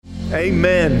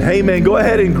Amen. Amen. Go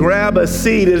ahead and grab a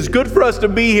seat. It is good for us to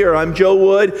be here. I'm Joe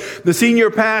Wood, the senior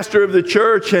pastor of the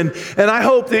church, and I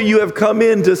hope that you have come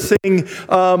in to sing,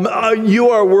 You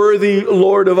Are Worthy,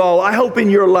 Lord of All. I hope in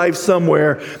your life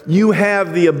somewhere you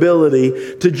have the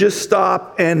ability to just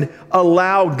stop and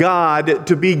allow God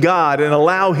to be God and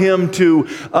allow Him to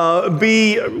let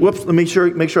me make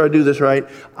sure I do this right.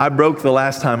 I broke the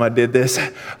last time I did this.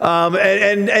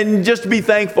 And just be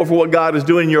thankful for what God is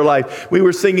doing in your life. We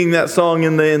were singing that song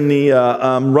in the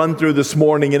run through this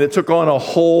morning, and it took on a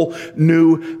whole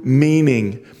new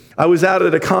meaning. I was out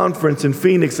at a conference in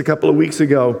Phoenix a couple of weeks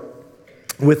ago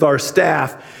with our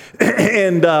staff.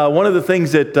 And one of the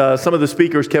things that some of the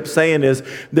speakers kept saying is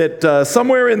that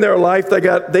somewhere in their life they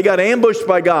got ambushed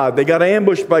by God. They got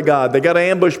ambushed by God. They got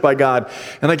ambushed by God.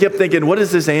 And I kept thinking, what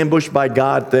is this ambushed by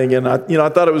God thing? And I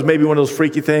thought it was maybe one of those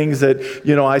freaky things that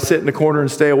I sit in the corner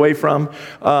and stay away from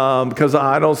because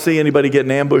I don't see anybody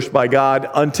getting ambushed by God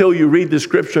until you read the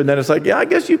scripture, and then it's like, yeah, I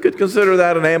guess you could consider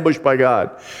that an ambush by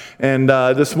God. And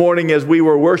this morning as we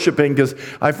were worshiping, because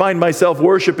I find myself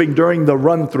worshiping during the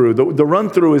run-through. The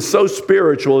run-through is so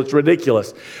spiritual, it's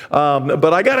ridiculous.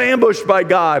 But I got ambushed by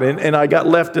God, and I got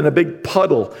left in a big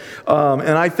puddle.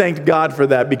 And I thanked God for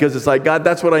that, because it's like, God,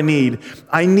 that's what I need.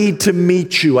 I need to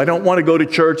meet you. I don't want to go to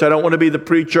church. I don't want to be the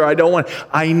preacher.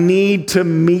 I need to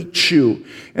meet you.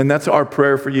 And that's our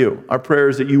prayer for you. Our prayer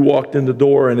is that you walked in the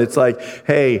door, and it's like,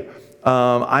 hey,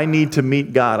 I need to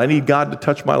meet God. I need God to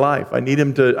touch my life. I need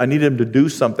Him to do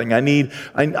something. I need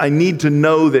to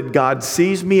know that God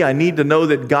sees me. I need to know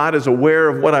that God is aware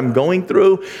of what I'm going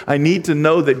through. I need to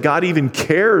know that God even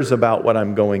cares about what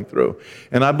I'm going through.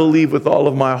 And I believe with all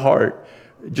of my heart,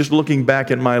 just looking back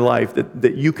in my life,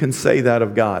 that you can say that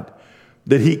of God,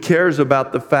 that He cares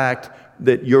about the fact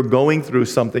that you're going through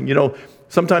something.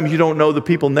 Sometimes you don't know the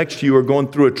people next to you are going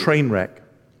through a train wreck.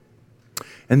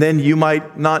 And then you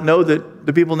might not know that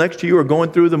the people next to you are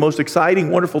going through the most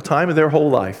exciting, wonderful time of their whole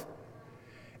life.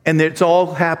 And it's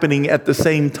all happening at the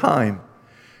same time.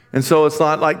 And so it's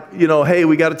not like, hey,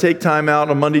 we got to take time out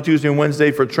on Monday, Tuesday, and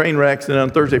Wednesday for train wrecks, and on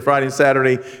Thursday, Friday, and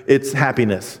Saturday, it's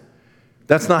happiness.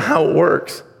 That's not how it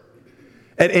works.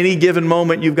 At any given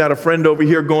moment, you've got a friend over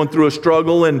here going through a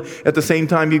struggle, and at the same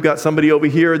time, you've got somebody over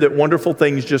here that wonderful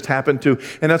things just happen to.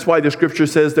 And that's why the scripture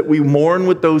says that we mourn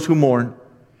with those who mourn.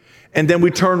 And then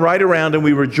we turn right around and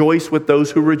we rejoice with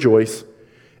those who rejoice.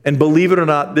 And believe it or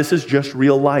not, this is just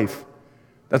real life.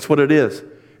 That's what it is.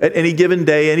 At any given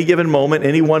day, any given moment,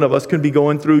 any one of us can be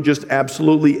going through just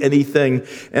absolutely anything.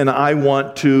 And I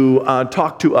want to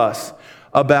talk to us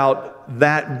about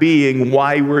that being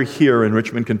why we're here in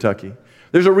Richmond, Kentucky.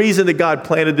 There's a reason that God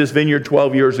planted this vineyard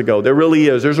 12 years ago. There really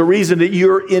is. There's a reason that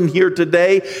you're in here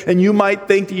today, and you might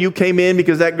think that you came in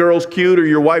because that girl's cute or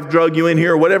your wife drug you in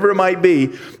here or whatever it might be.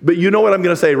 But you know what I'm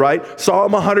going to say, right?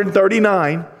 Psalm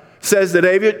 139 says that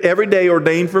every day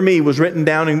ordained for me was written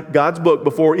down in God's book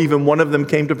before even one of them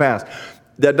came to pass.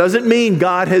 That doesn't mean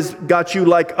God has got you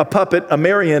like a puppet, a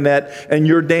marionette, and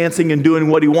you're dancing and doing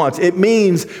what He wants. It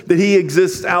means that He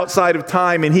exists outside of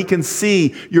time, and He can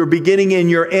see your beginning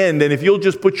and your end. And if you'll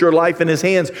just put your life in His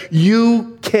hands,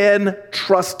 you can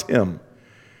trust Him.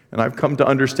 And I've come to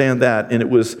understand that, and it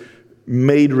was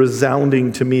made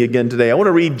resounding to me again today. I want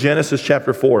to read Genesis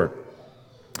chapter 4.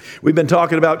 We've been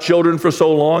talking about children for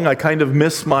so long, I kind of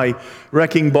miss my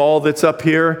wrecking ball that's up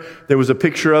here. There was a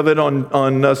picture of it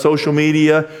on social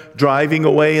media, driving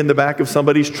away in the back of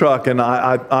somebody's truck, and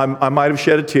I might have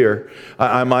shed a tear.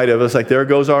 I might have. It's like, there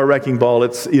goes our wrecking ball.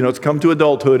 It's come to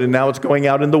adulthood, and now it's going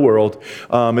out in the world.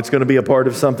 It's going to be a part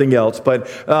of something else. But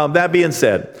that being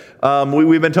said,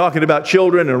 we've been talking about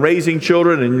children and raising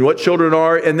children and what children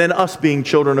are, and then us being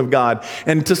children of God.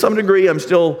 And to some degree, I'm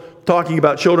still talking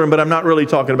about children, but I'm not really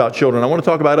talking about children. I want to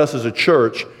talk about us as a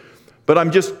church, but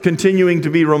I'm just continuing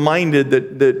to be reminded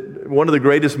that one of the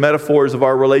greatest metaphors of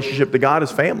our relationship to God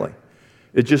is family.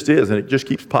 It just is, and it just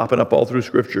keeps popping up all through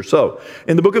Scripture. So,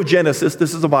 in the book of Genesis,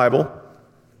 this is a Bible.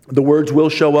 The words will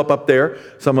show up there.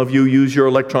 Some of you use your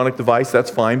electronic device,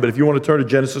 that's fine, but if you want to turn to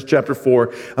Genesis chapter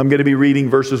 4, I'm going to be reading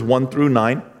verses 1 through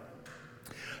 9.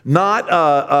 Not,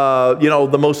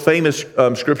 the most famous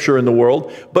scripture in the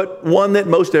world, but one that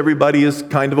most everybody is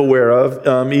kind of aware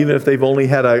of, even if they've only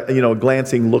had a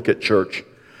glancing look at church.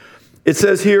 It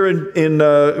says here in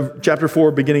chapter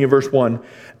 4, beginning of verse 1,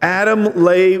 Adam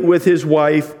lay with his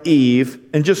wife Eve,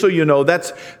 and just so you know,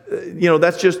 that's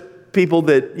just people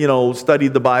that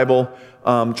studied the Bible,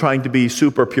 trying to be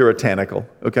super puritanical.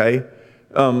 Okay,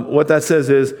 what that says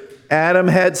is, Adam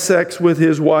had sex with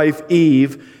his wife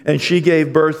Eve, and she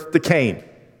gave birth to Cain,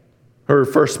 her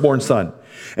firstborn son.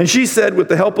 And she said, with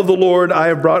the help of the Lord, I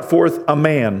have brought forth a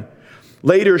man.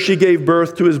 Later, she gave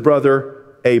birth to his brother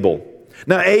Abel.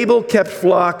 Now, Abel kept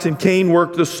flocks and Cain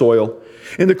worked the soil.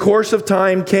 In the course of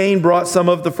time, Cain brought some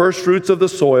of the first fruits of the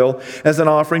soil as an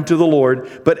offering to the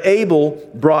Lord, but Abel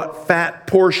brought fat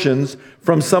portions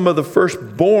from some of the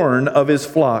firstborn of his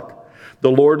flock. The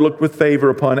Lord looked with favor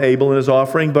upon Abel and his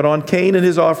offering, but on Cain and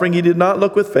his offering he did not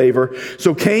look with favor.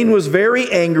 So Cain was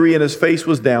very angry and his face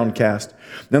was downcast.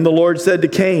 Then the Lord said to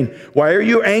Cain, "Why are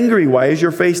you angry? Why is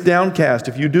your face downcast?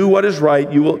 If you do what is right,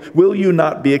 will you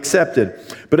not be accepted?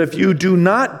 But if you do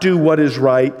not do what is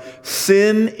right,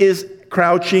 sin is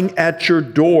crouching at your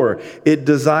door. It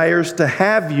desires to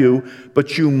have you,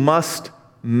 but you must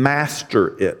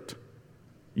master it."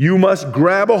 You must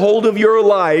grab a hold of your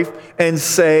life and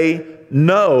say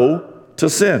no to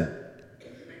sin.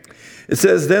 It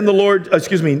says, then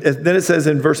it says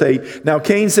in verse 8, now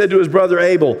Cain said to his brother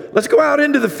Abel, "Let's go out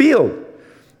into the field."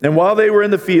 And while they were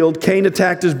in the field, Cain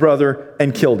attacked his brother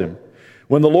and killed him.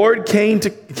 When the Lord came to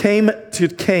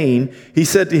Cain, he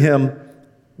said to him,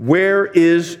 "Where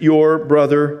is your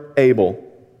brother Abel?"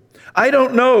 "I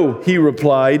don't know," he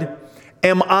replied.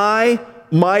 "Am I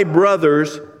my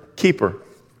brother's keeper?"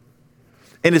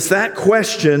 And it's that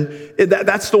question,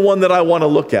 that's the one that I want to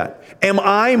look at. Am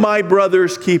I my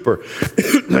brother's keeper?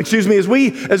 Excuse me, as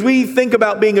we think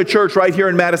about being a church right here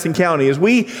in Madison County, as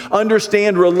we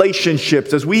understand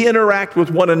relationships, as we interact with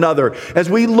one another,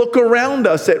 as we look around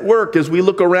us at work, as we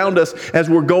look around us as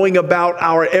we're going about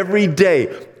our everyday,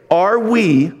 are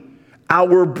we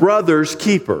our brother's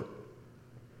keeper?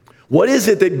 What is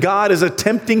it that God is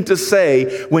attempting to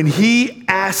say when he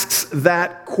asks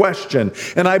that question?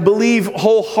 And I believe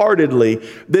wholeheartedly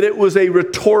that it was a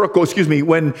rhetorical,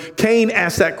 when Cain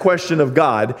asked that question of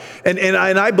God, and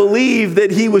I believe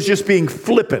that he was just being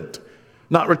flippant,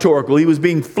 not rhetorical, he was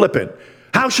being flippant.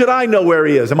 How should I know where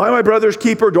he is? Am I my brother's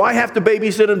keeper? Do I have to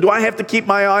babysit him? Do I have to keep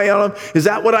my eye on him? Is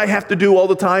that what I have to do all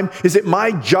the time? Is it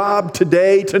my job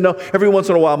today to know? Every once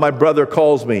in a while, my brother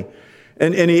calls me,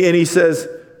 and he says,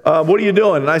 "What are you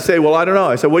doing?" And I say, "Well, I don't know."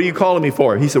 I said, "What are you calling me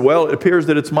for?" He said, "Well, it appears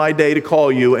that it's my day to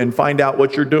call you and find out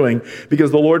what you're doing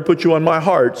because the Lord put you on my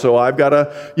heart, so I've got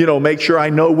to, make sure I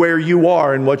know where you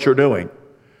are and what you're doing."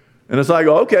 And it's like,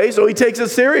 okay, so he takes it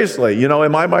seriously.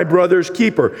 Am I my brother's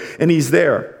keeper? And he's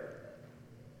there.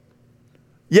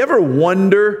 You ever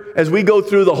wonder, as we go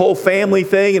through the whole family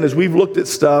thing and as we've looked at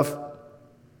stuff,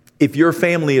 if your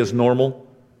family is normal?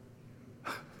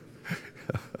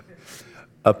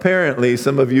 Apparently,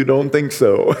 some of you don't think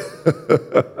so.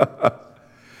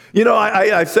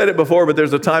 I've said it before, but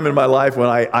there's a time in my life when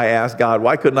I asked God,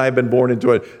 why couldn't I have been born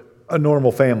into a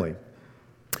normal family?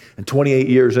 And 28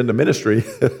 years into ministry,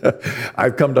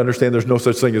 I've come to understand there's no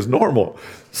such thing as normal.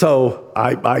 So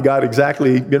I got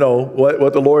exactly,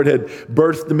 what the Lord had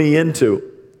birthed me into.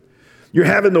 You're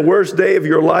having the worst day of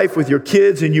your life with your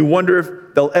kids, and you wonder if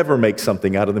they'll ever make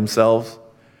something out of themselves.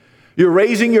 You're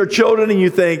raising your children and you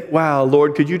think, wow,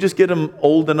 Lord, could you just get them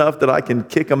old enough that I can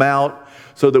kick them out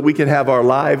so that we can have our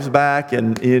lives back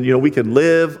and we can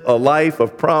live a life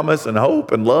of promise and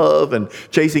hope and love and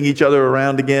chasing each other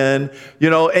around again,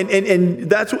 and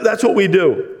that's what we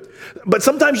do. But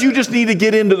sometimes you just need to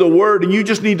get into the Word and you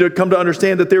just need to come to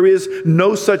understand that there is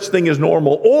no such thing as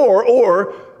normal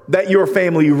or that your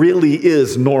family really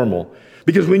is normal.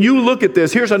 Because when you look at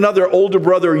this, here's another older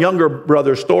brother, younger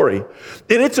brother story.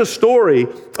 And it's a story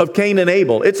of Cain and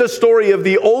Abel. It's a story of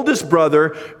the oldest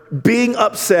brother being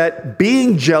upset,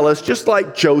 being jealous, just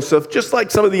like Joseph, just like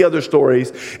some of the other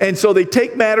stories. And so they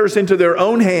take matters into their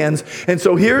own hands. And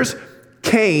so here's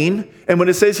Cain, and when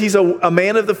it says he's a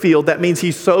man of the field, that means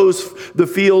he sows the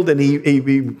field and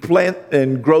he plants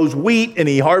and grows wheat and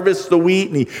he harvests the wheat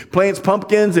and he plants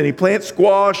pumpkins and he plants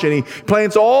squash and he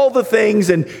plants all the things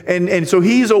and so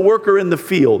he's a worker in the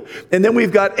field. And then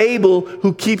we've got Abel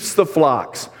who keeps the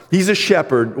flocks. He's a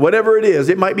shepherd, whatever it is.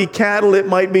 It might be cattle, it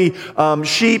might be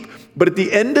sheep, but at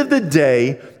the end of the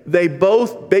day, they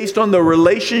both, based on the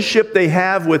relationship they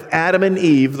have with Adam and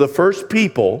Eve, the first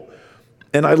people,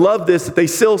 and I love this, that they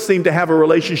still seem to have a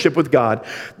relationship with God.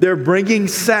 They're bringing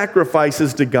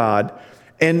sacrifices to God.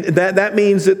 And that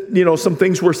means that, some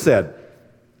things were said.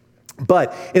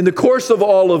 But in the course of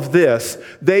all of this,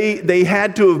 they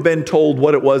had to have been told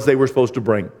what it was they were supposed to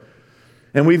bring.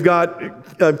 And we've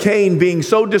got Cain being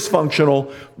so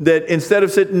dysfunctional that instead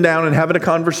of sitting down and having a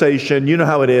conversation, you know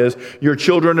how it is, your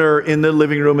children are in the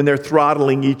living room and they're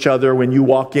throttling each other when you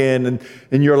walk in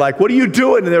and you're like, "What are you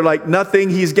doing?" And they're like, "Nothing,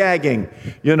 he's gagging,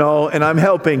 and I'm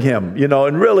helping him,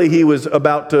 and really he was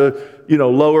about to,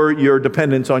 lower your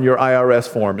dependence on your IRS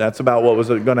form. That's about what was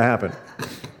going to happen.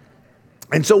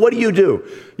 And so what do?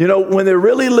 When they're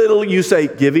really little, you say,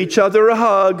 give each other a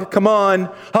hug. Come on,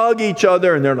 hug each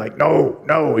other. And they're like, no.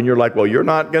 And you're like, well, you're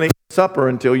not going to eat supper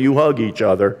until you hug each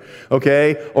other,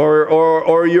 okay?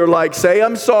 Or you're like, say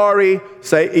I'm sorry.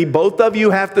 Both of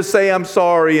you have to say I'm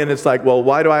sorry. And it's like, well,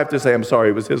 why do I have to say I'm sorry?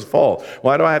 It was his fault.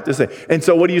 Why do I have to say? And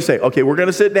so what do you say? Okay, we're going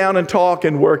to sit down and talk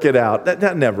and work it out.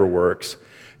 That never works.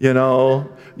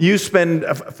 You spend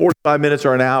 45 minutes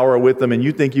or an hour with them and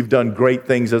you think you've done great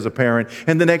things as a parent.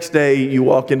 And the next day you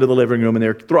walk into the living room and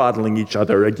they're throttling each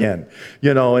other again.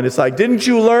 And it's like, didn't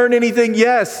you learn anything?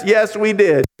 Yes, we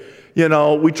did.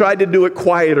 We tried to do it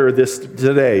quieter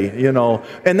today,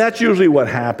 and that's usually what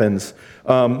happens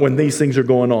when these things are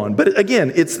going on. But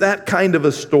again, it's that kind of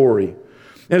a story.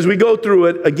 As we go through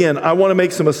it, again, I want to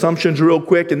make some assumptions real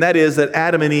quick, and that is that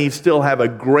Adam and Eve still have a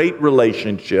great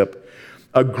relationship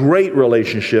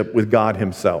with God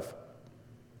himself.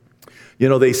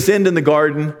 They sinned in the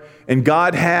garden, and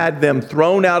God had them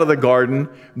thrown out of the garden.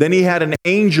 Then he had an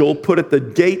angel put at the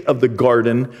gate of the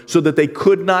garden so that they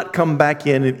could not come back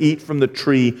in and eat from the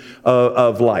tree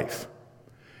of life.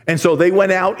 And so they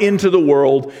went out into the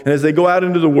world, and as they go out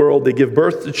into the world, they give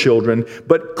birth to children.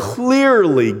 But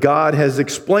clearly, God has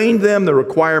explained them the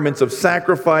requirements of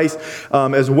sacrifice,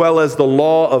 as well as the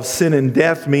law of sin and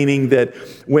death, meaning that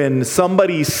when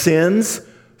somebody sins,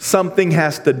 something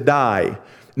has to die.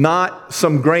 Not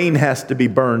some grain has to be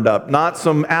burned up, not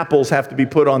some apples have to be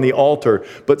put on the altar,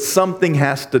 but something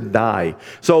has to die.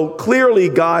 So clearly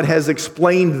God has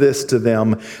explained this to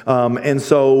them. And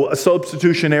so a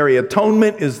substitutionary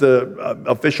atonement is the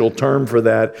official term for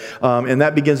that. And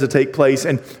that begins to take place.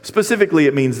 And specifically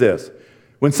it means this: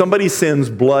 when somebody sins,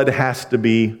 blood has to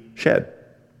be shed.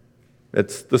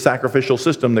 It's the sacrificial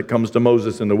system that comes to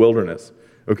Moses in the wilderness.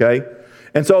 Okay?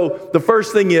 And so the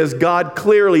first thing is God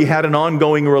clearly had an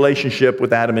ongoing relationship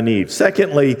with Adam and Eve.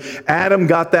 Secondly, Adam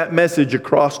got that message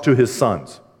across to his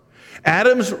sons.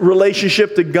 Adam's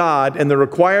relationship to God and the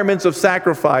requirements of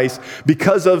sacrifice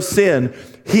because of sin,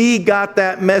 he got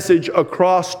that message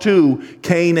across to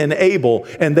Cain and Abel.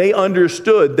 And they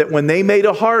understood that when they made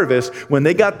a harvest, when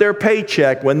they got their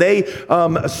paycheck, when they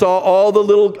saw all the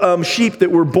little sheep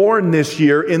that were born this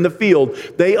year in the field,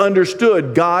 they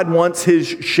understood God wants his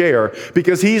share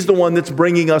because he's the one that's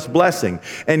bringing us blessing.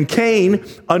 And Cain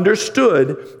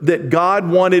understood that God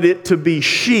wanted it to be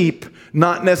sheep,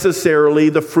 not necessarily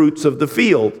the fruits of the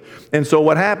field. And so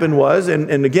what happened was,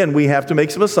 and again, we have to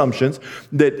make some assumptions,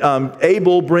 that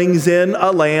Abel brings in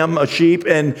a lamb, a sheep,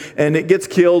 and it gets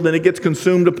killed and it gets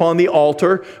consumed upon the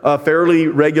altar, a fairly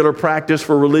regular practice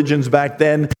for religions back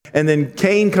then. And then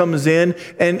Cain comes in,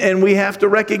 and we have to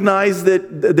recognize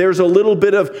that there's a little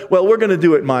bit of, well, we're going to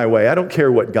do it my way. I don't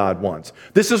care what God wants.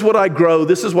 This is what I grow.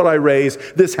 This is what I raise.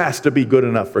 This has to be good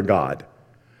enough for God.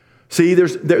 See,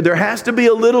 there has to be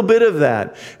a little bit of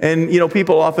that. And,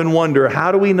 people often wonder,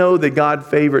 how do we know that God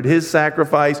favored his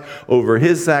sacrifice over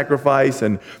his sacrifice?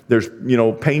 And there's,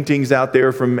 paintings out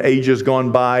there from ages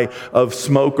gone by of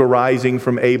smoke arising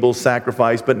from Abel's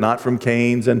sacrifice, but not from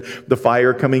Cain's, and the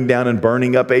fire coming down and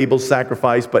burning up Abel's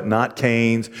sacrifice, but not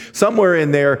Cain's. Somewhere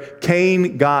in there,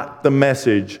 Cain got the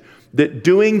message that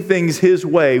doing things his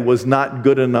way was not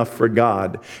good enough for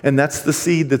God. And that's the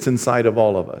seed that's inside of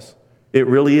all of us. It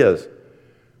really is.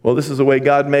 Well, this is the way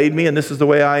God made me, and this is the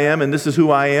way I am, and this is who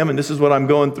I am, and this is what I'm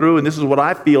going through, and this is what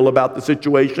I feel about the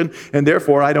situation, and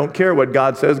therefore I don't care what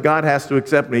God says. God has to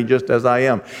accept me just as I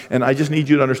am. And I just need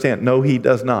you to understand, no, he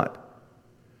does not.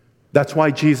 That's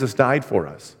why Jesus died for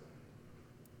us.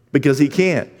 Because he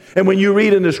can't. And when you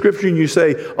read in the scripture and you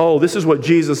say, oh, this is what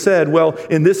Jesus said, well,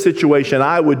 in this situation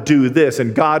I would do this,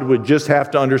 and God would just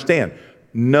have to understand.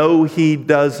 No, he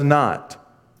does not.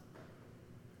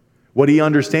 What he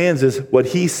understands is what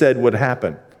he said would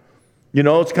happen.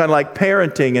 It's kind of like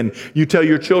parenting, and you tell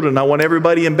your children, I want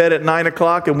everybody in bed at 9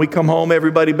 o'clock, and we come home,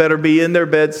 everybody better be in their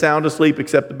bed sound asleep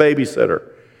except the babysitter.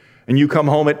 And you come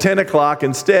home at 10 o'clock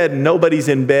instead, and nobody's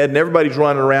in bed, and everybody's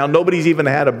running around, nobody's even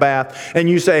had a bath, and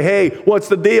you say, hey, what's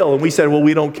the deal? And we said, well,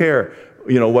 we don't care.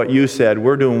 What you said,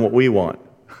 we're doing what we want.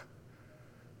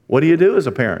 What do you do as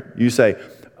a parent? You say,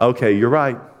 okay, you're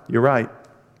right.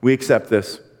 We accept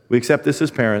this. We accept this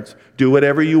as parents. Do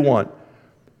whatever you want.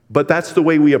 But that's the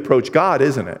way we approach God,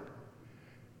 isn't it?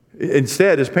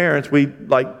 Instead, as parents, we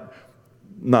we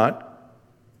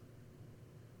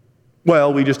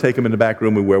just take them in the back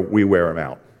room and we wear them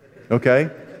out. Okay?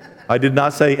 I did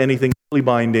not say anything legally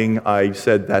binding. I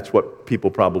said that's what people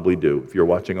probably do. If you're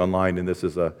watching online and this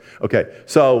is okay.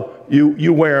 So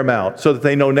you wear them out so that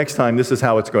they know next time this is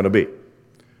how it's going to be.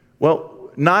 Well,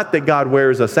 not that God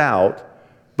wears us out,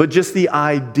 but just the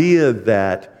idea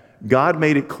that God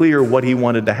made it clear what he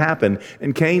wanted to happen,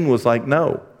 and Cain was like,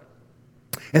 no.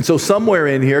 And so somewhere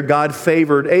in here, God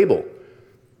favored Abel.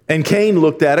 And Cain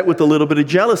looked at it with a little bit of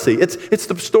jealousy. It's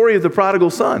the story of the prodigal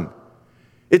son.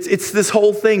 It's this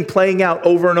whole thing playing out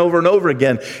over and over and over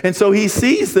again. And so he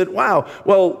sees that, wow,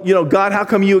 well, God, how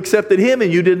come you accepted him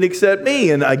and you didn't accept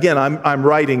me? And again, I'm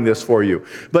writing this for you.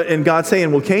 And God's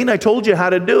saying, well, Cain, I told you how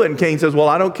to do it. And Cain says, well,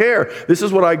 I don't care. This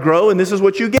is what I grow and this is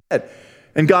what you get.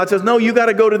 And God says, no, you got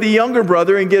to go to the younger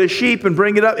brother and get a sheep and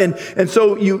bring it up. And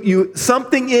so you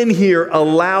something in here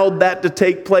allowed that to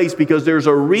take place because there's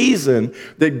a reason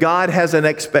that God has an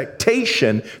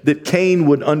expectation that Cain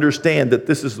would understand that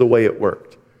this is the way it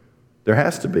worked. There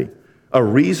has to be a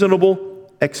reasonable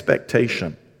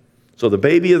expectation. So the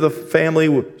baby of the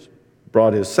family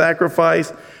brought his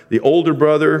sacrifice. The older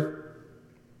brother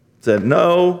said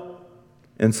no.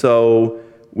 And so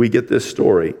we get this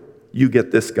story. You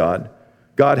get this, God.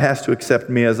 God has to accept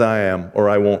me as I am, or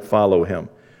I won't follow him.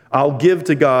 I'll give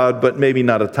to God, but maybe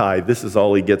not a tithe. This is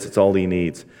all he gets. It's all he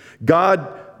needs. God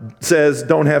says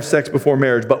don't have sex before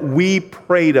marriage, but we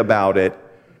prayed about it,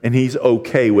 and he's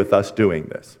okay with us doing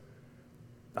this.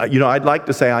 I'd like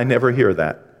to say I never hear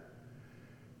that.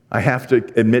 I have to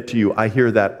admit to you, I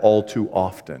hear that all too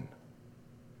often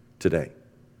today.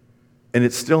 And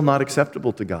it's still not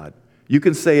acceptable to God. You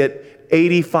can say it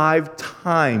 85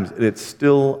 times, and it's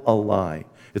still a lie.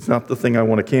 It's not the thing I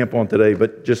want to camp on today,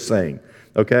 but just saying,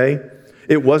 okay?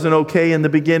 It wasn't okay in the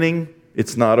beginning.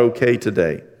 It's not okay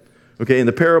today. Okay, in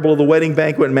the parable of the wedding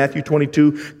banquet in Matthew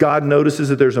 22, God notices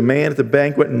that there's a man at the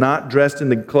banquet not dressed in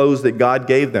the clothes that God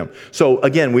gave them. So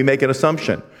again, we make an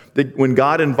assumption that when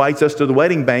God invites us to the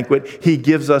wedding banquet, he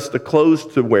gives us the clothes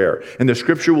to wear. And the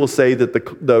scripture will say that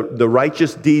the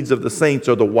righteous deeds of the saints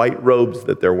are the white robes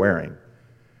that they're wearing.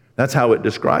 That's how it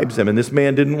describes them. And this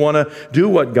man didn't want to do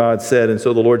what God said. And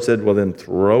so the Lord said, well, then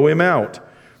throw him out,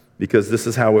 because this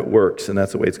is how it works. And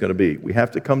that's the way it's going to be. We have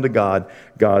to come to God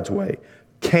God's way.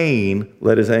 Cain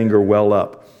let his anger well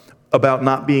up about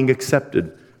not being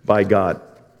accepted by God.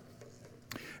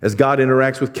 As God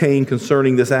interacts with Cain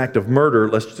concerning this act of murder,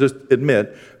 let's just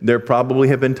admit, there probably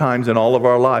have been times in all of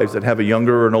our lives that have a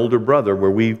younger or an older brother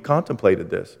where we contemplated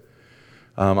this.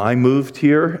 I moved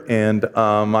here, and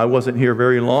I wasn't here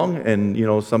very long,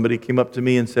 and somebody came up to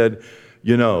me and said,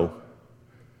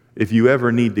 if you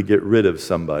ever need to get rid of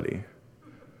somebody,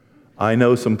 I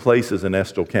know some places in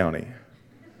Estill County.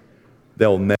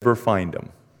 They'll never find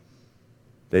them.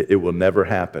 It will never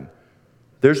happen.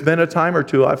 There's been a time or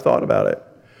two I've thought about it.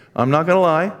 I'm not going to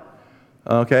lie.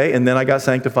 Okay, and then I got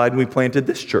sanctified and we planted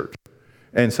this church.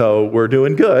 And so we're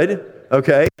doing good.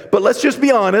 Okay, but let's just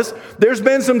be honest. There's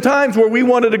been some times where we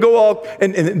wanted to go all,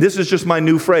 and this is just my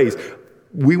new phrase,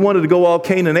 we wanted to go all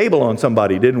Cain and Abel on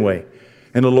somebody, didn't we?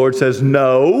 And the Lord says,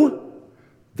 no,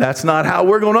 that's not how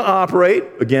we're going to operate.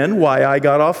 Again, why I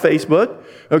got off Facebook.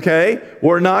 Okay,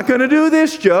 we're not going to do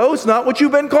this, Joe. It's not what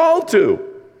you've been called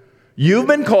to. You've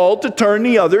been called to turn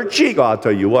the other cheek. Oh, I'll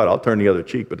tell you what, I'll turn the other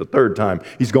cheek, but the third time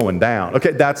he's going down.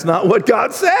 Okay, that's not what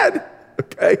God said.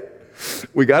 Okay,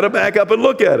 we got to back up and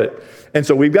look at it. And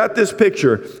so we've got this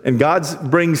picture, and God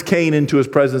brings Cain into his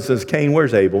presence and says, Cain,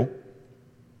 where's Abel?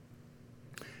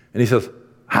 And he says,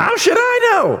 how should I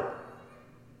know?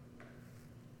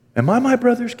 Am I my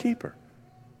brother's keeper?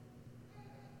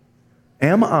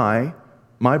 Am I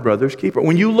my brother's keeper?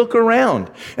 When you look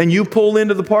around and you pull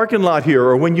into the parking lot here,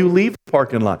 or when you leave the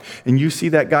parking lot and you see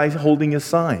that guy holding his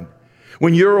sign,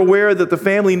 when you're aware that the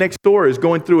family next door is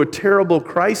going through a terrible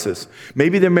crisis,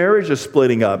 maybe their marriage is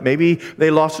splitting up, maybe they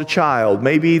lost a child,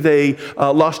 maybe they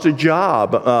lost a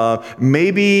job,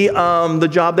 maybe the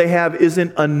job they have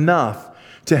isn't enough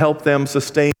to help them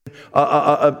sustain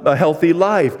a healthy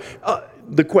life.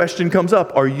 The question comes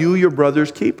up, are you your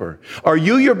brother's keeper? Are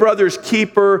you your brother's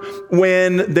keeper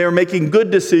when they're making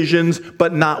good decisions,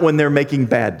 but not when they're making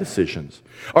bad decisions?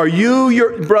 Are you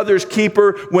your brother's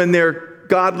keeper when they're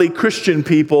godly Christian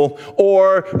people,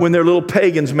 or when they're little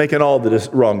pagans making all the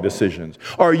wrong decisions?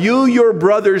 Are you your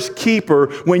brother's keeper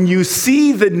when you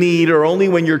see the need, or only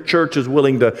when your church is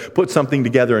willing to put something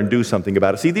together and do something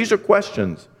about it? See, these are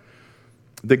questions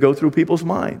that go through people's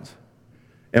minds.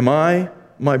 Am I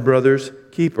my brother's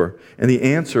keeper? And the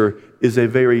answer is a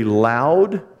very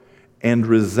loud and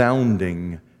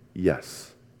resounding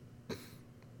yes.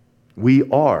 We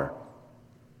are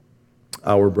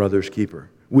our brother's keeper.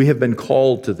 We have been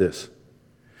called to this.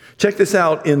 Check this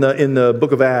out in the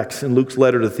book of Acts, in Luke's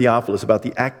letter to Theophilus, about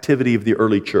the activity of the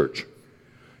early church.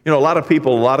 A lot of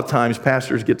people, a lot of times,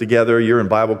 pastors get together, you're in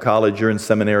Bible college, you're in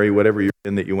seminary, whatever you're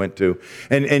in that you went to,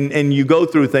 and you go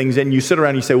through things, and you sit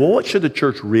around and you say, well, what should the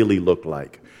church really look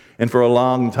like? And for a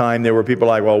long time, there were people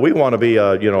like, well, we want to be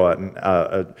a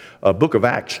Book of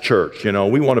Acts church.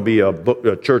 We want to be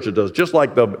a church that does just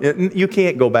like you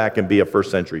can't go back and be a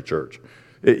first century church.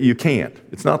 You can't.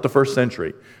 It's not the first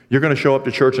century. You're going to show up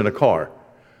to church in a car.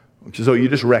 So you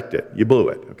just wrecked it. You blew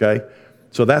it, okay?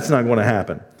 So that's not going to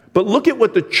happen. But look at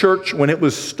what the church, when it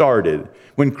was started,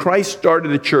 when Christ started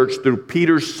the church through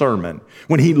Peter's sermon,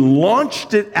 when he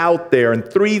launched it out there and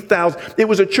 3,000, it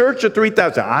was a church of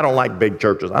 3,000. I don't like big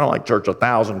churches. I don't like church of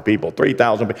 1,000 people,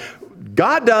 3,000 people.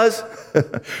 God does,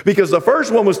 because the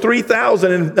first one was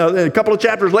 3,000, and a couple of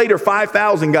chapters later,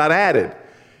 5,000 got added.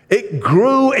 It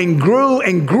grew and grew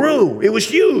and grew. It was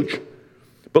huge.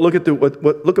 But look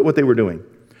at what they were doing.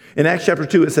 In Acts chapter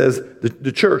 2, it says,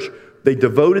 the church, they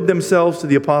devoted themselves to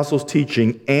the apostles'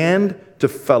 teaching and to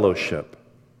fellowship.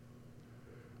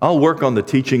 I'll work on the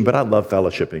teaching, but I love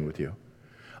fellowshipping with you.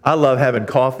 I love having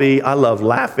coffee. I love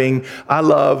laughing. I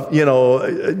love,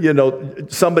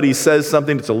 somebody says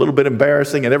something that's a little bit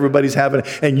embarrassing and everybody's having,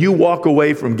 and you walk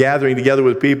away from gathering together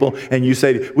with people and you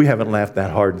say, we haven't laughed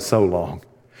that hard in so long.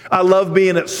 I love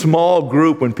being a small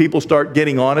group when people start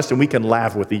getting honest and we can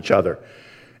laugh with each other.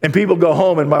 And people go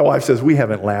home and my wife says, we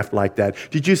haven't laughed like that.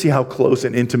 Did you see how close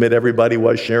and intimate everybody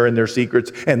was sharing their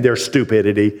secrets and their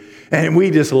stupidity? And we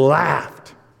just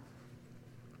laughed.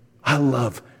 I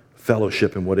love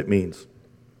fellowship and what it means.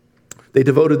 They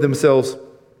devoted themselves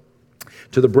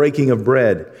to the breaking of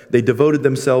bread. They devoted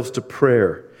themselves to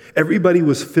prayer. Everybody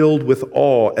was filled with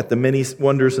awe at the many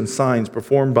wonders and signs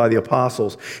performed by the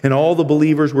apostles, and all the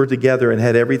believers were together and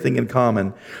had everything in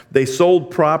common. They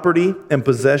sold property and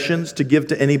possessions to give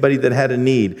to anybody that had a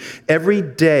need. Every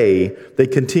day, they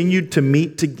continued to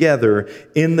meet together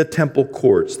in the temple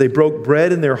courts. They broke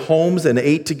bread in their homes and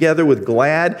ate together with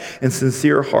glad and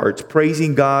sincere hearts,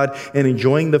 praising God and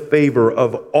enjoying the favor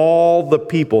of all the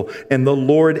people. And the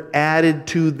Lord added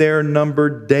to their number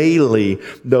daily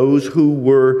those who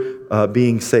were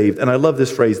being saved. And I love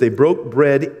this phrase. They broke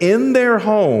bread in their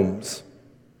homes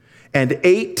and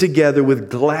ate together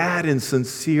with glad and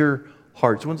sincere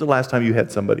hearts. When's the last time you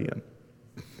had somebody in?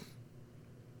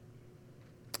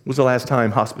 When was the last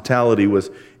time hospitality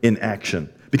was in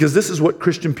action? Because this is what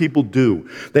Christian people do.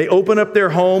 They open up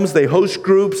their homes, they host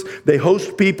groups, they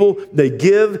host people, they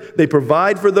give, they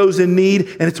provide for those in need,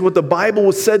 and it's what the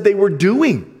Bible said they were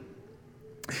doing.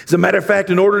 As a matter of fact,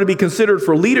 in order to be considered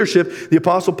for leadership, the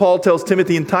Apostle Paul tells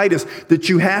Timothy and Titus that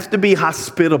you have to be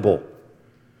hospitable.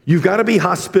 You've got to be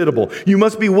hospitable. You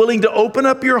must be willing to open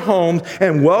up your homes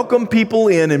and welcome people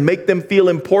in and make them feel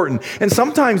important. And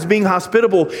sometimes being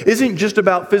hospitable isn't just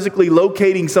about physically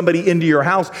locating somebody into your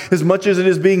house as much as it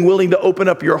is being willing to open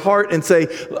up your heart and say,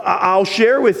 I'll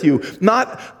share with you.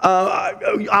 Not,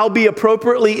 I'll be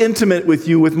appropriately intimate with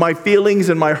you with my feelings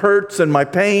and my hurts and my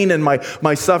pain and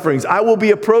my sufferings. I will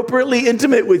be appropriately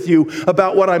intimate with you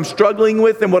about what I'm struggling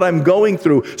with and what I'm going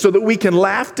through so that we can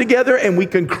laugh together and we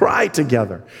can cry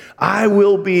together. I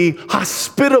will be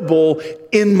hospitable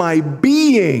in my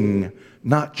being,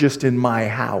 not just in my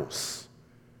house,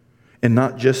 and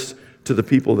not just to the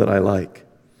people that I like.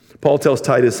 Paul tells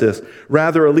Titus this,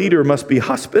 rather a leader must be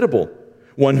hospitable,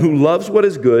 one who loves what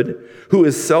is good, who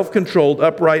is self-controlled,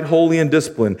 upright, holy, and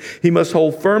disciplined. He must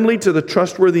hold firmly to the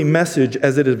trustworthy message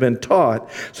as it has been taught,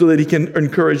 so that he can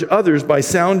encourage others by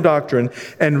sound doctrine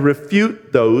and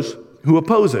refute those who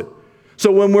oppose it.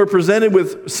 So when we're presented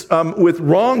with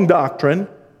wrong doctrine,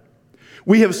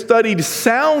 we have studied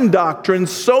sound doctrine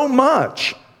so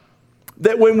much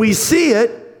that when we see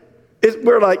it,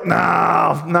 we're like,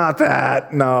 no, not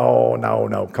that.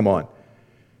 No, come on.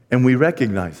 And we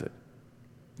recognize it.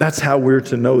 That's how we're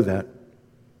to know that.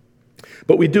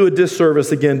 But we do a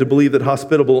disservice, again, to believe that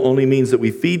hospitable only means that we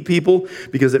feed people,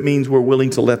 because it means we're willing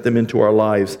to let them into our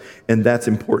lives, and that's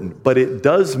important. But it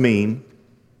does mean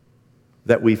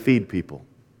that we feed people.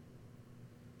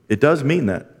 It does mean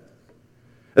that.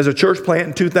 As a church plant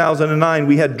in 2009,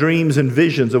 we had dreams and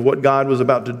visions of what God was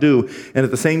about to do, and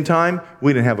at the same time,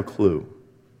 we didn't have a clue.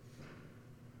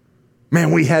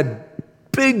 Man, we had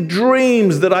big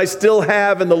dreams that I still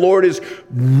have, and the Lord is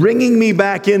bringing me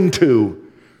back into.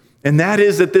 And that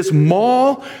is that this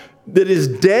mall that is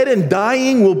dead and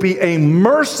dying will be a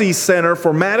mercy center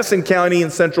for Madison County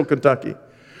and Central Kentucky.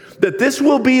 That this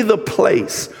will be the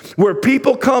place where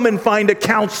people come and find a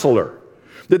counselor.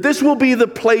 That this will be the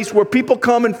place where people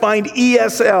come and find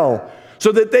ESL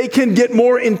so that they can get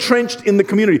more entrenched in the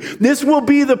community. This will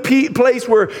be the place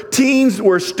where teens,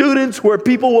 where students, where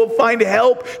people will find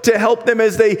help to help them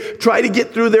as they try to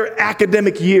get through their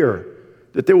academic year.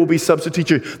 That there will be substitute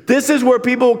teachers. This is where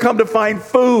people will come to find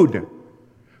food.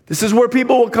 This is where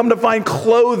people will come to find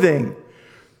clothing.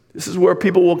 This is where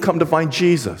people will come to find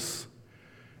Jesus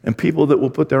and people that will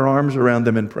put their arms around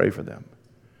them and pray for them.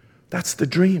 That's the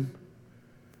dream.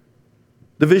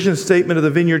 The vision statement of the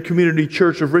Vineyard Community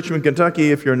Church of Richmond,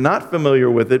 Kentucky, if you're not familiar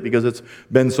with it because it's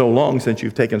been so long since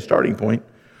you've taken Starting Point,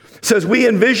 says we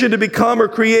envision to become or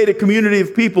create a community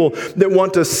of people that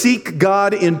want to seek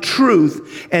God in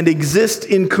truth and exist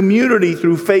in community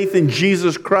through faith in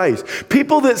Jesus Christ.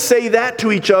 People that say that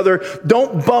to each other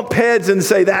don't bump heads and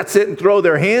say that's it and throw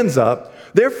their hands up.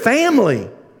 They're family.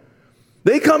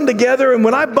 They come together, and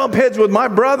when I bump heads with my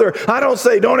brother, I don't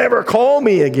say don't ever call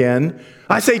me again.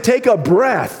 I say take a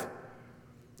breath,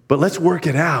 but let's work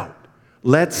it out.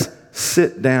 Let's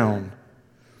sit down.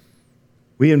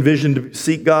 We envision to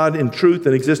seek God in truth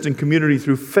and exist in community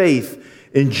through faith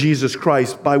in Jesus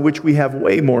Christ, by which we have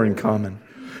way more in common.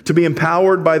 To be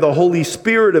empowered by the Holy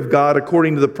Spirit of God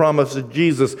according to the promise of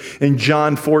Jesus in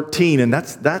John 14. And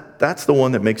that's the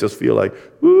one that makes us feel like,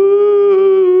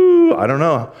 ooh, I don't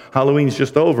know. Halloween's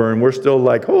just over and we're still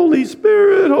like, Holy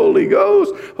Spirit, Holy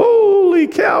Ghost, holy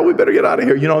cow, we better get out of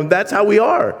here. That's how we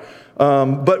are.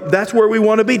 But that's where we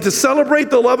want to be, to celebrate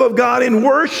the love of God in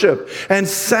worship and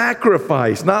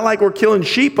sacrifice. Not like we're killing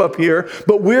sheep up here,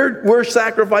 but we're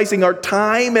sacrificing our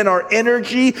time and our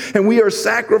energy, and we are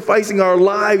sacrificing our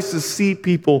lives to see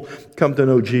people come to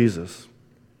know Jesus.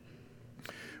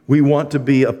 We want to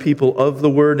be a people of the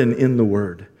Word and in the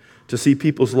Word, to see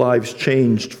people's lives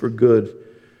changed for good.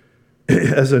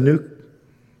 As a new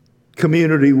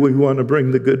community, we want to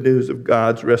bring the good news of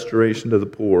God's restoration to the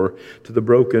poor, to the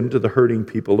broken, to the hurting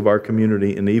people of our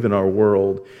community and even our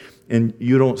world. And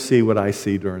you don't see what I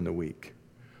see during the week.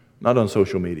 Not on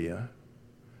social media.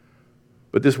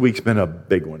 But this week's been a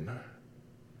big one.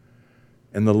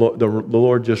 And the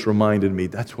Lord just reminded me,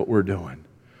 that's what we're doing.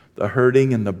 The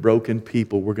hurting and the broken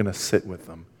people, we're going to sit with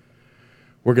them.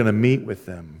 We're going to meet with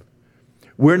them.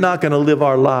 We're not going to live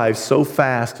our lives so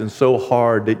fast and so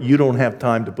hard that you don't have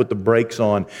time to put the brakes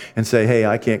on and say, hey,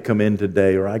 I can't come in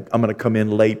today, or I'm going to come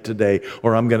in late today,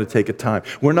 or I'm going to take a time.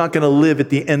 We're not going to live at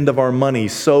the end of our money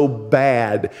so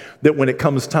bad that when it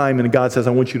comes time and God says,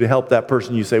 I want you to help that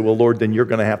person, you say, well, Lord, then you're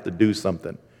going to have to do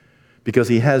something, because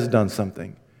He has done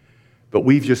something. But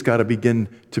we've just got to begin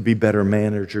to be better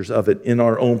managers of it in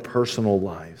our own personal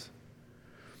lives.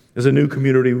 As a new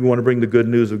community, we want to bring the good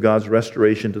news of God's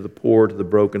restoration to the poor, to the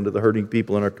broken, to the hurting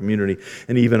people in our community,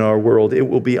 and even our world. It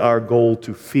will be our goal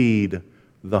to feed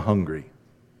the hungry.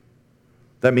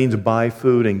 That means buy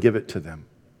food and give it to them.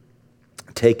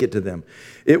 Take it to them.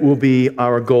 It will be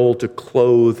our goal to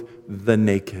clothe the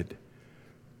naked.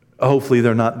 Hopefully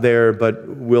they're not there, but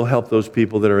we'll help those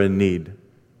people that are in need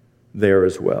there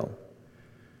as well.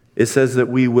 It says that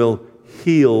we will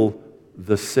heal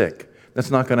the sick. That's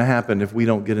not going to happen if we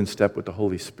don't get in step with the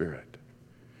Holy Spirit.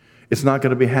 It's not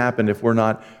going to happen if we're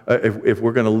not, if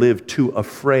we're going to live too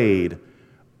afraid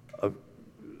of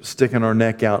sticking our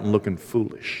neck out and looking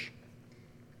foolish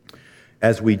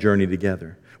as we journey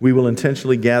together. We will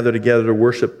intentionally gather together to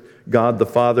worship God the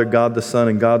Father, God the Son,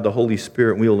 and God the Holy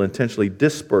Spirit. We will intentionally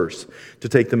disperse to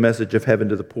take the message of heaven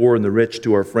to the poor and the rich,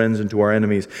 to our friends and to our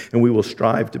enemies. And we will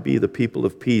strive to be the people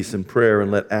of peace and prayer,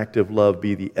 and let active love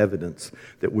be the evidence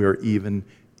that we are even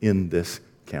in this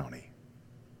county,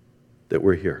 that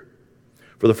we're here.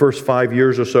 For the first 5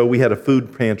 years or so, we had a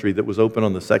food pantry that was open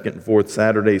on the second and fourth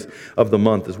Saturdays of the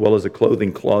month, as well as a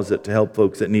clothing closet to help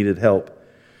folks that needed help.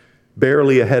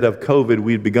 Barely ahead of COVID,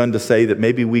 we'd begun to say that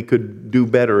maybe we could do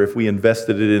better if we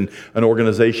invested it in an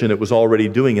organization that was already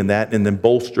doing in that, and then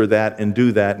bolster that and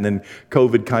do that. And then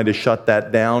COVID kind of shut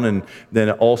that down, and then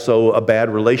also a bad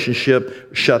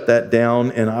relationship shut that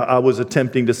down. And I was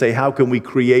attempting to say, how can we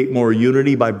create more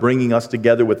unity by bringing us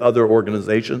together with other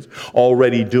organizations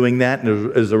already doing that?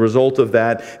 And as a result of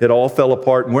that, it all fell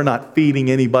apart, and we're not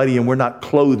feeding anybody, and we're not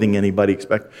clothing anybody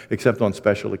except on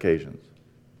special occasions.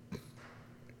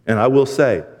 And I will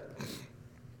say,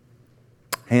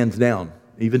 hands down,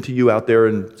 even to you out there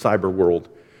in cyber world,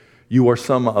 you are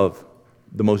some of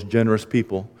the most generous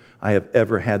people I have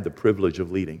ever had the privilege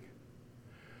of leading.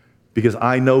 Because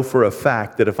I know for a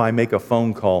fact that if I make a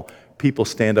phone call, people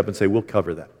stand up and say, we'll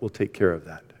cover that. We'll take care of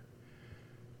that.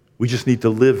 We just need to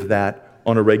live that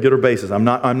on a regular basis. I'm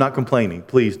not complaining.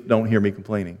 Please don't hear me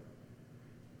complaining.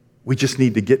 We just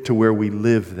need to get to where we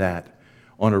live that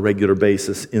on a regular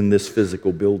basis in this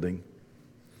physical building.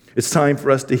 It's time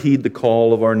for us to heed the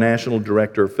call of our national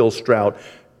director, Phil Strout.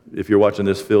 If you're watching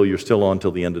this, Phil, you're still on till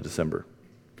the end of December.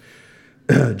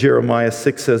 Jeremiah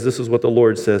 6 says, this is what the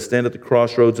Lord says, stand at the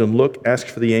crossroads and look, ask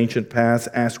for the ancient paths,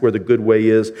 ask where the good way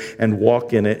is, and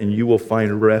walk in it, and you will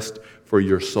find rest for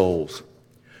your souls.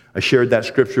 I shared that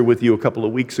scripture with you a couple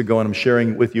of weeks ago, and I'm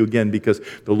sharing it with you again because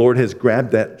the Lord has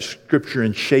grabbed that scripture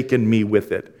and shaken me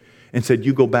with it and said,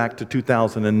 you go back to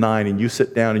 2009 and you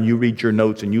sit down and you read your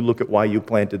notes and you look at why you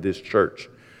planted this church.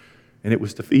 And it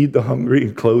was to feed the hungry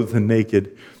and clothe the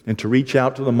naked and to reach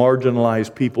out to the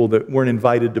marginalized people that weren't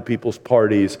invited to people's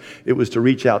parties. It was to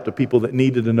reach out to people that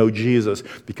needed to know Jesus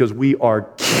because we are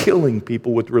killing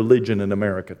people with religion in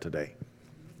America today.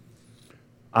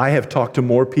 I have talked to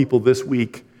more people this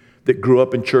week that grew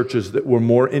up in churches that were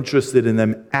more interested in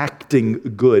them acting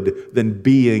good than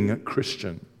being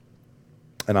Christian.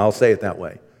 And I'll say it that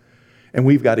way. And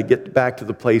we've got to get back to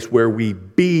the place where we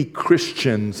be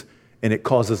Christians and it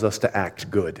causes us to act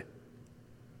good.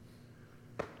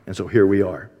 And so here we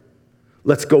are.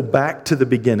 Let's go back to the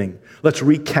beginning. Let's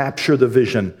recapture the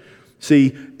vision.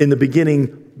 See, in the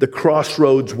beginning, the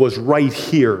crossroads was right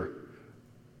here.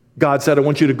 God said, I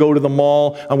want you to go to the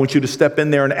mall. I want you to step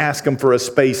in there and ask them for a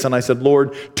space. And I said,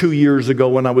 Lord, 2 years ago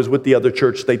when I was with the other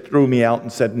church, they threw me out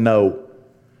and said no.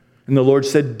 And the Lord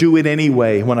said, do it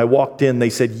anyway. When I walked in, they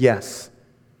said yes.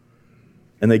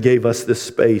 And they gave us this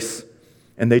space.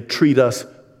 And they treat us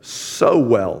so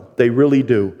well. They really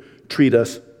do treat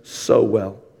us so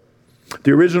well.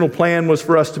 The original plan was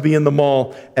for us to be in the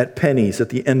mall at Penny's at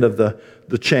the end of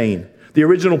the chain. The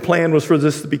original plan was for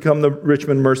this to become the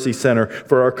Richmond Mercy Center,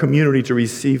 for our community to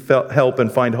receive help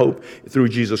and find hope through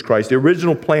Jesus Christ. The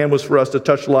original plan was for us to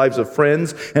touch the lives of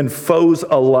friends and foes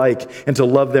alike and to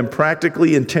love them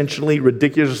practically, intentionally,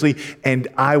 ridiculously, and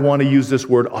I want to use this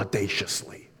word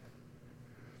audaciously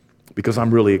because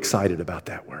I'm really excited about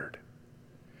that word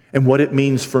and what it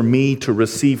means for me to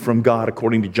receive from God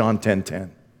according to John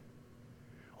 10:10.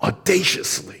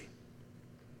 Audaciously.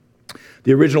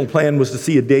 The original plan was to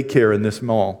see a daycare in this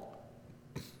mall.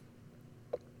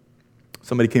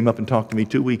 Somebody came up and talked to me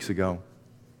 2 weeks ago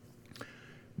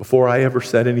before I ever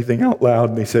said anything out loud,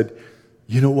 and they said,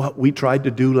 you know what we tried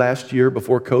to do last year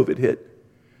before COVID hit?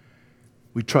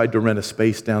 We tried to rent a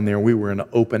space down there. We were going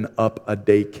to open up a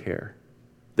daycare.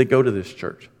 They go to this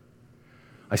church.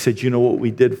 I said, you know what we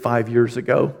did 5 years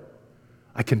ago?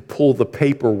 I can pull the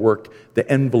paperwork, the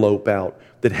envelope out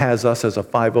that has us as a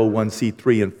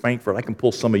 501c3 in Frankfurt. I can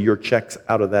pull some of your checks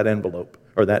out of that envelope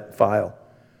or that file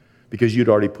because you'd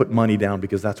already put money down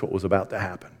because that's what was about to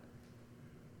happen.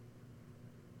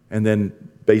 And then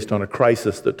based on a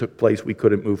crisis that took place, we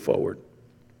couldn't move forward.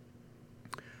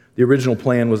 The original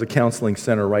plan was a counseling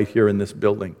center right here in this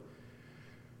building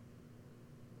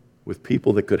with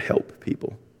people that could help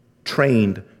people,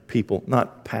 trained people,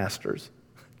 not pastors.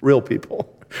 Real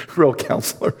people, real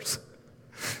counselors,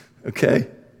 okay?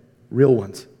 Real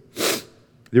ones.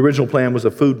 The original plan was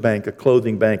a food bank, a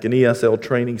clothing bank, an ESL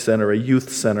training center, a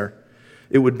youth center.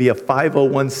 It would be a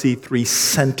 501c3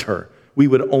 center. We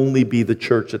would only be the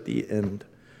church at the end,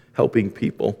 helping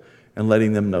people and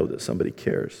letting them know that somebody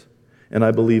cares. And I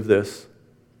believe this,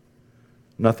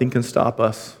 nothing can stop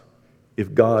us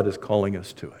if God is calling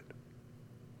us to it.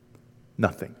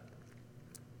 Nothing.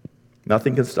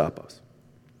 Nothing can stop us.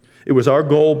 It was our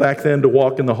goal back then to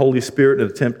walk in the Holy Spirit and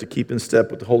attempt to keep in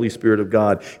step with the Holy Spirit of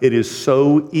God. It is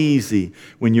so easy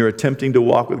when you're attempting to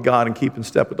walk with God and keep in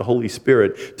step with the Holy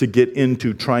Spirit to get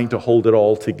into trying to hold it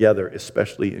all together,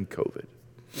 especially in COVID.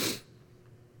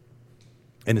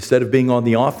 And instead of being on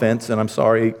the offense, and I'm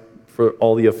sorry for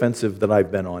all the offensive that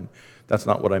I've been on, that's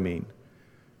not what I mean.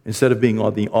 Instead of being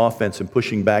on the offense and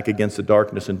pushing back against the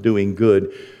darkness and doing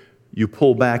good, you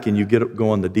pull back and you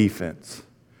go on the defense.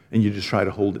 And you just try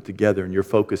to hold it together, and your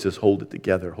focus is hold it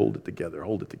together, hold it together,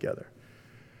 hold it together.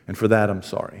 And for that, I'm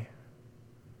sorry.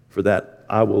 For that,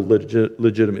 I will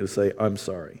legitimately say, I'm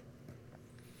sorry.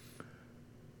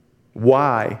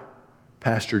 Why,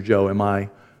 Pastor Joe, am I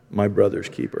my brother's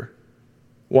keeper?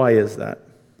 Why is that?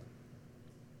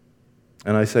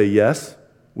 And I say, yes,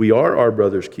 we are our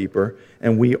brother's keeper,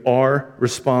 and we are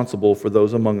responsible for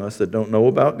those among us that don't know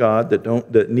about God,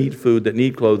 that need food, that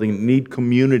need clothing, need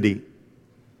community,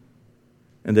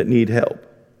 and that need help.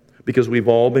 Because we've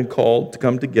all been called to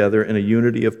come together in a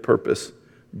unity of purpose,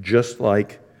 just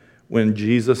like when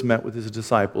Jesus met with his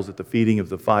disciples at the feeding of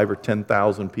the 5,000 or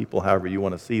 10,000 people, however you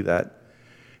want to see that.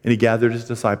 And he gathered his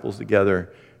disciples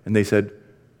together, and they said,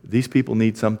 these people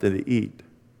need something to eat.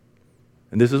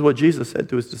 And this is what Jesus said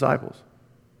to his disciples.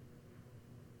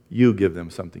 You give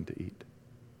them something to eat.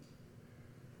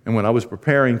 And when I was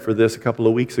preparing for this a couple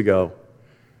of weeks ago,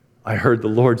 I heard the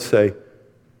Lord say,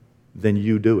 then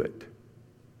you do it.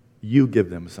 You give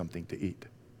them something to eat.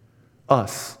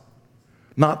 Us,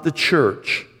 not the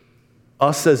church.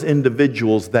 Us as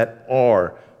individuals that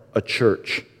are a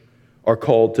church are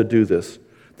called to do this.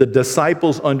 The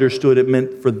disciples understood it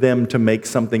meant for them to make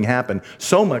something happen,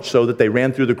 so much so that they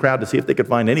ran through the crowd to see if they could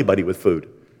find anybody with food.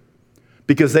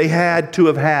 Because they had to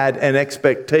have had an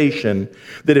expectation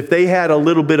that if they had a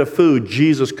little bit of food,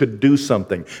 Jesus could do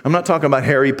something. I'm not talking about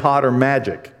Harry Potter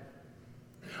magic.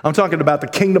 I'm talking about the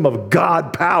kingdom of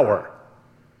God power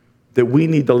that we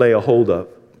need to lay a hold of.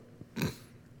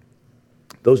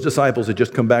 Those disciples had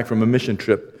just come back from a mission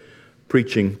trip,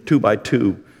 preaching 2 by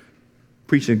 2,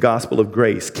 preaching the gospel of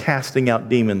grace, casting out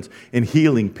demons and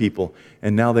healing people.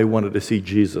 And now they wanted to see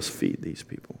Jesus feed these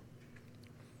people.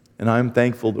 And I'm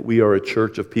thankful that we are a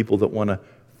church of people that want to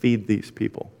feed these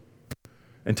people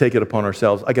and take it upon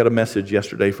ourselves. I got a message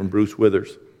yesterday from Bruce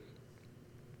Withers.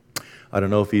 I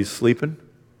don't know if he's sleeping,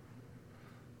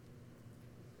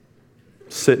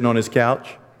 sitting on his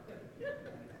couch,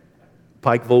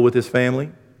 Pikeville with his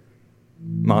family,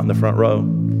 not in the front row.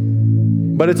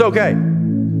 But it's okay,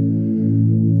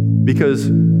 because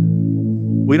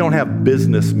we don't have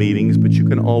business meetings, but you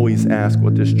can always ask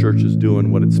what this church is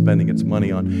doing, what it's spending its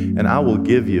money on, and I will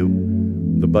give you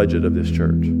the budget of this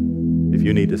church. If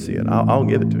you need to see it, I'll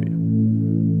give it to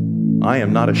you. I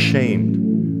am not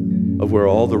ashamed of where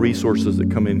all the resources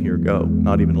that come in here go,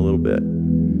 not even a little bit.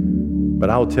 But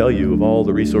I'll tell you, of all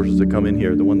the resources that come in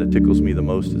here, the one that tickles me the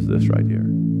most is this right here.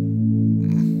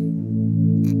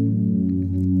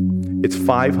 It's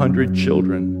 500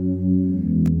 children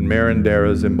in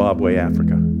Marindera, Zimbabwe,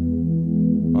 Africa,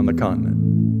 on the continent,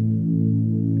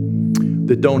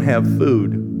 that don't have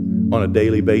food on a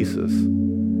daily basis.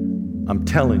 I'm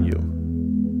telling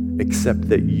you, except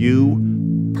that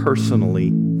you personally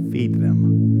feed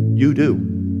them. You do.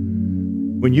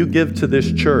 When you give to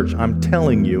this church, I'm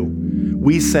telling you,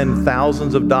 we send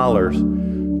thousands of dollars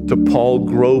to Paul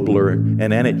Grobler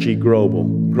and Annette G.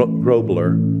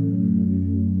 Grobler,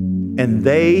 and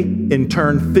they, in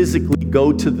turn, physically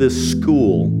go to this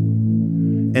school,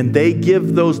 and they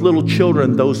give those little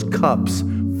children those cups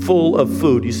full of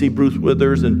food. You see Bruce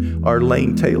Withers and our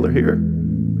Lane Taylor here?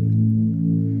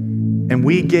 And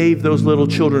we gave those little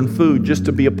children food just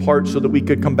to be a part so that we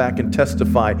could come back and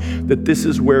testify that this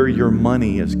is where your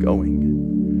money is going.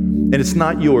 And it's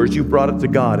not yours. You brought it to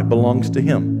God. It belongs to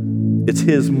Him. It's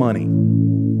His money.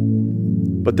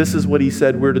 But this is what He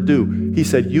said we're to do. He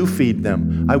said, you feed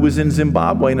them. I was in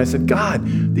Zimbabwe and I said, God,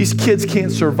 these kids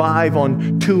can't survive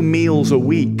on 2 meals a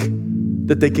week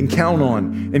that they can count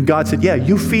on. And God said, yeah,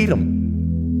 you feed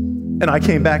them. And I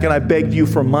came back and I begged you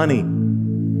for money.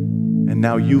 And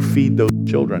now you feed those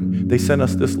children. They sent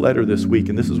us this letter this week,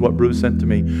 and this is what Bruce sent to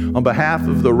me. On behalf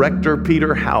of the Rector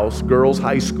Peter House Girls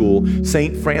High School,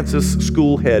 St. Francis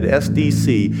School Head,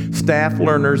 SDC, staff,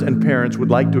 learners, and parents would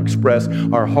like to express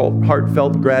our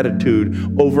heartfelt gratitude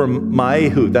over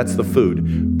Maehu, that's the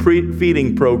food,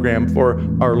 feeding program for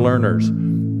our learners.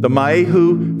 The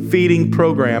Maehu feeding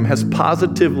program has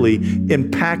positively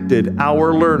impacted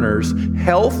our learners'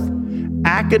 health,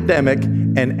 academic,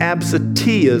 and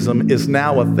absenteeism is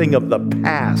now a thing of the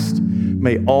past.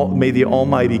 May the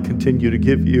Almighty continue to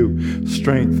give you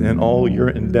strength in all your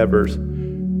endeavors.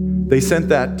 They sent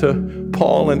that to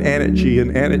Paul and Annette G.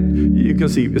 And Annette, you can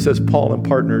see it says Paul and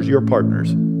partners, your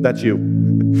partners. That's you.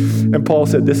 And Paul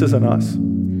said, this isn't us.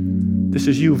 This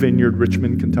is you, Vineyard,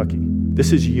 Richmond, Kentucky.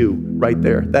 This is you right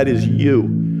there. That is you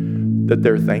that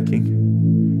they're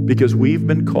thanking, because we've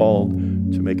been called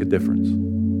to make a difference.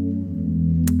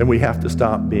 And we have to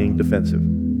stop being defensive.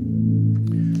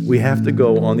 We have to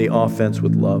go on the offense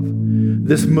with love.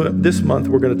 This month,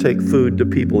 we're going to take food to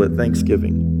people at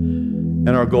Thanksgiving. And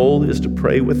our goal is to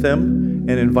pray with them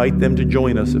and invite them to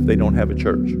join us if they don't have a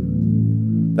church.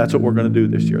 That's what we're going to do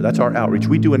this year. That's our outreach.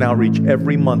 We do an outreach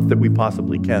every month that we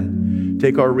possibly can.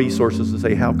 Take our resources and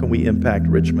say, how can we impact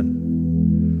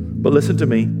Richmond? But listen to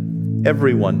me.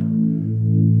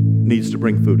 Everyone needs to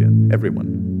bring food in.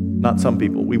 Everyone. Not some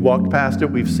people. We walked past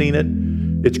it. We've seen it.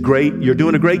 It's great. You're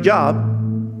doing a great job.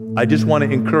 I just want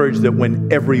to encourage that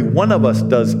when every one of us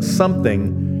does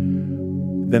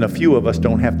something, then a few of us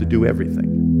don't have to do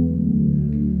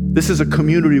everything. This is a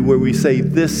community where we say,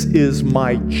 this is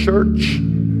my church.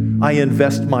 I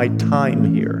invest my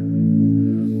time here.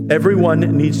 Everyone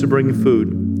needs to bring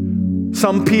food.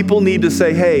 Some people need to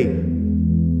say, hey,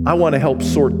 I want to help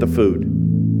sort the food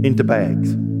into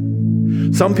bags.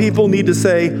 Some people need to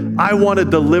say, I want to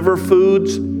deliver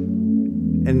foods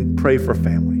and pray for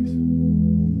families.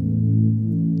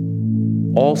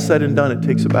 All said and done, it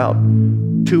takes about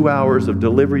 2 hours of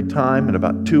delivery time and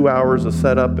about 2 hours of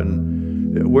setup,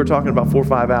 and we're talking about 4 or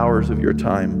 5 hours of your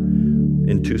time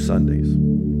in 2 Sundays.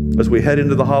 As we head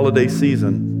into the holiday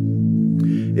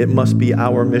season, it must be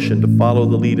our mission to follow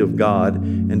the lead of God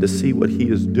and to see what He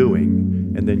is doing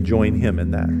and then join him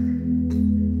in that.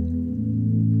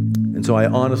 And so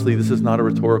honestly, this is not a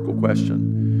rhetorical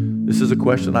question. This is a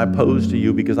question I pose to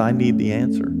you because I need the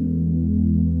answer.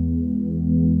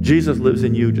 Jesus lives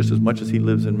in you just as much as he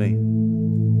lives in me.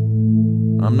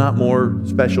 I'm not more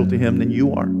special to him than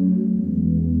you are.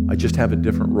 I just have a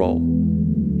different role.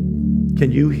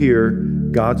 Can you hear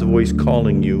God's voice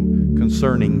calling you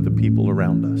concerning the people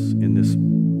around us in this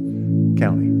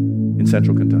county, in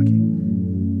central Kentucky?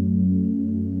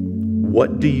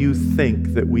 What do you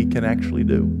think that we can actually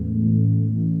do?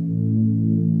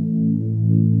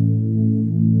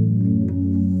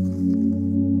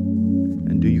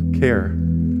 And do you care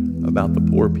about the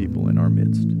poor people in our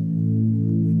midst?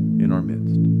 In our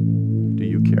midst. Do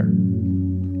you care?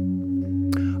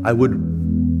 I would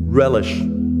relish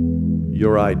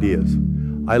your ideas.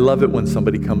 I love it when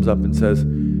somebody comes up and says,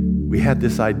 we had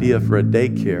this idea for a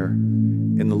daycare,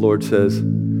 and the Lord says,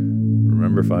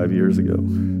 remember 5 years ago?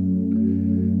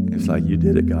 It's like, you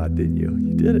did it, God, didn't you?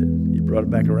 You did it. You brought it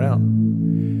back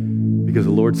around. Because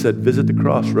the Lord said, visit the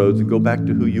crossroads and go back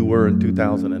to who you were in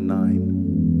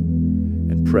 2009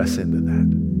 and press into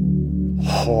that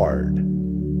hard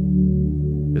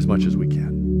as much as we can.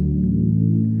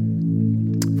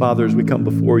 Father, as we come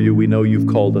before you, we know you've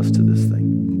called us to this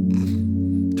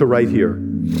thing, to right here.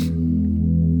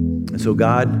 And so,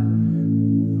 God,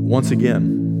 once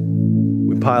again,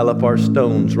 we pile up our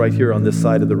stones right here on this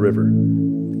side of the river.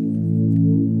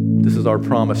 This is our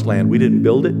promised land. We didn't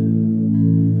build it.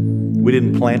 We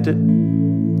didn't plant it.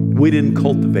 We didn't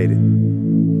cultivate it.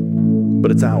 But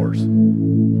it's ours.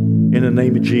 In the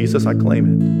name of Jesus, I claim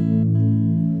it.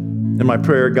 And my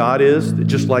prayer, God, is that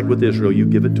just like with Israel, you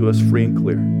give it to us free and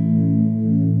clear.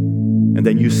 And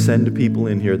then you send people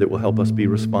in here that will help us be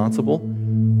responsible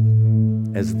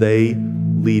as they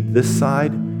lead this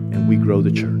side and we grow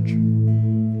the church.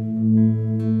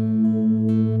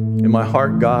 In my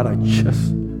heart, God, I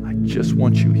just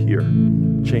want you here,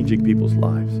 changing people's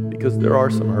lives, because there are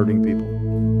some hurting people.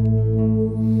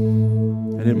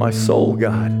 And in my soul,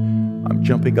 God, I'm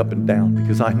jumping up and down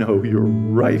because I know you're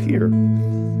right here.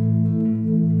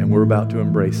 And we're about to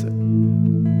embrace it.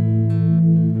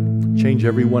 Change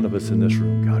every one of us in this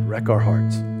room, God. Wreck our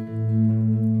hearts.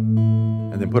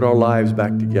 And then put our lives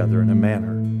back together in a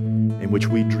manner in which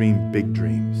we dream big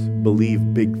dreams,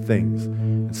 believe big things,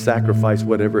 and sacrifice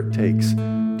whatever it takes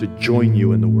to join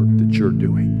you in the work that you're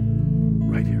doing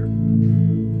right here.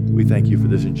 We thank you for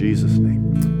this in Jesus'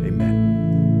 name.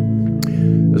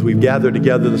 Amen. As we've gathered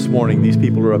together this morning, these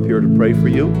people are up here to pray for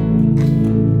you.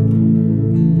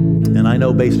 And I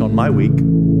know based on my week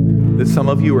that some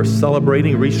of you are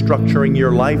celebrating, restructuring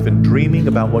your life and dreaming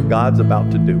about what God's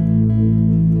about to do.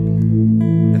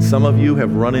 And some of you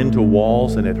have run into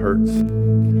walls and it hurts.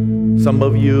 Some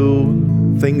of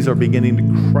you, things are beginning to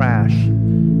crash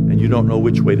and you don't know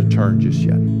which way to turn just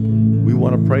yet. We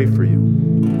want to pray for you.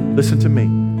 Listen to me.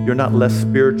 You're not less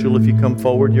spiritual if you come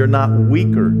forward. You're not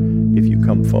weaker if you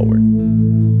come forward.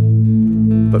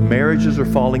 But marriages are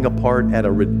falling apart at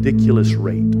a ridiculous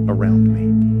rate around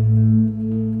me.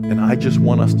 And I just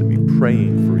want us to be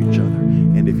praying for each other.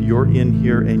 And if you're in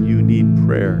here and you need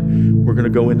prayer, we're going to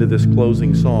go into this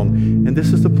closing song. And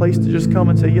this is the place to just come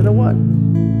and say, you know what?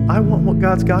 I want what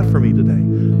God's got for me today.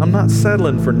 I'm not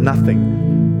settling for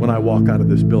nothing when I walk out of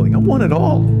this building. I want it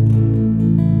all.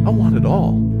 I want it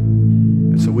all.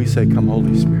 And so we say, come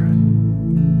Holy Spirit.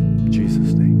 In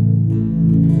Jesus'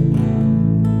 name.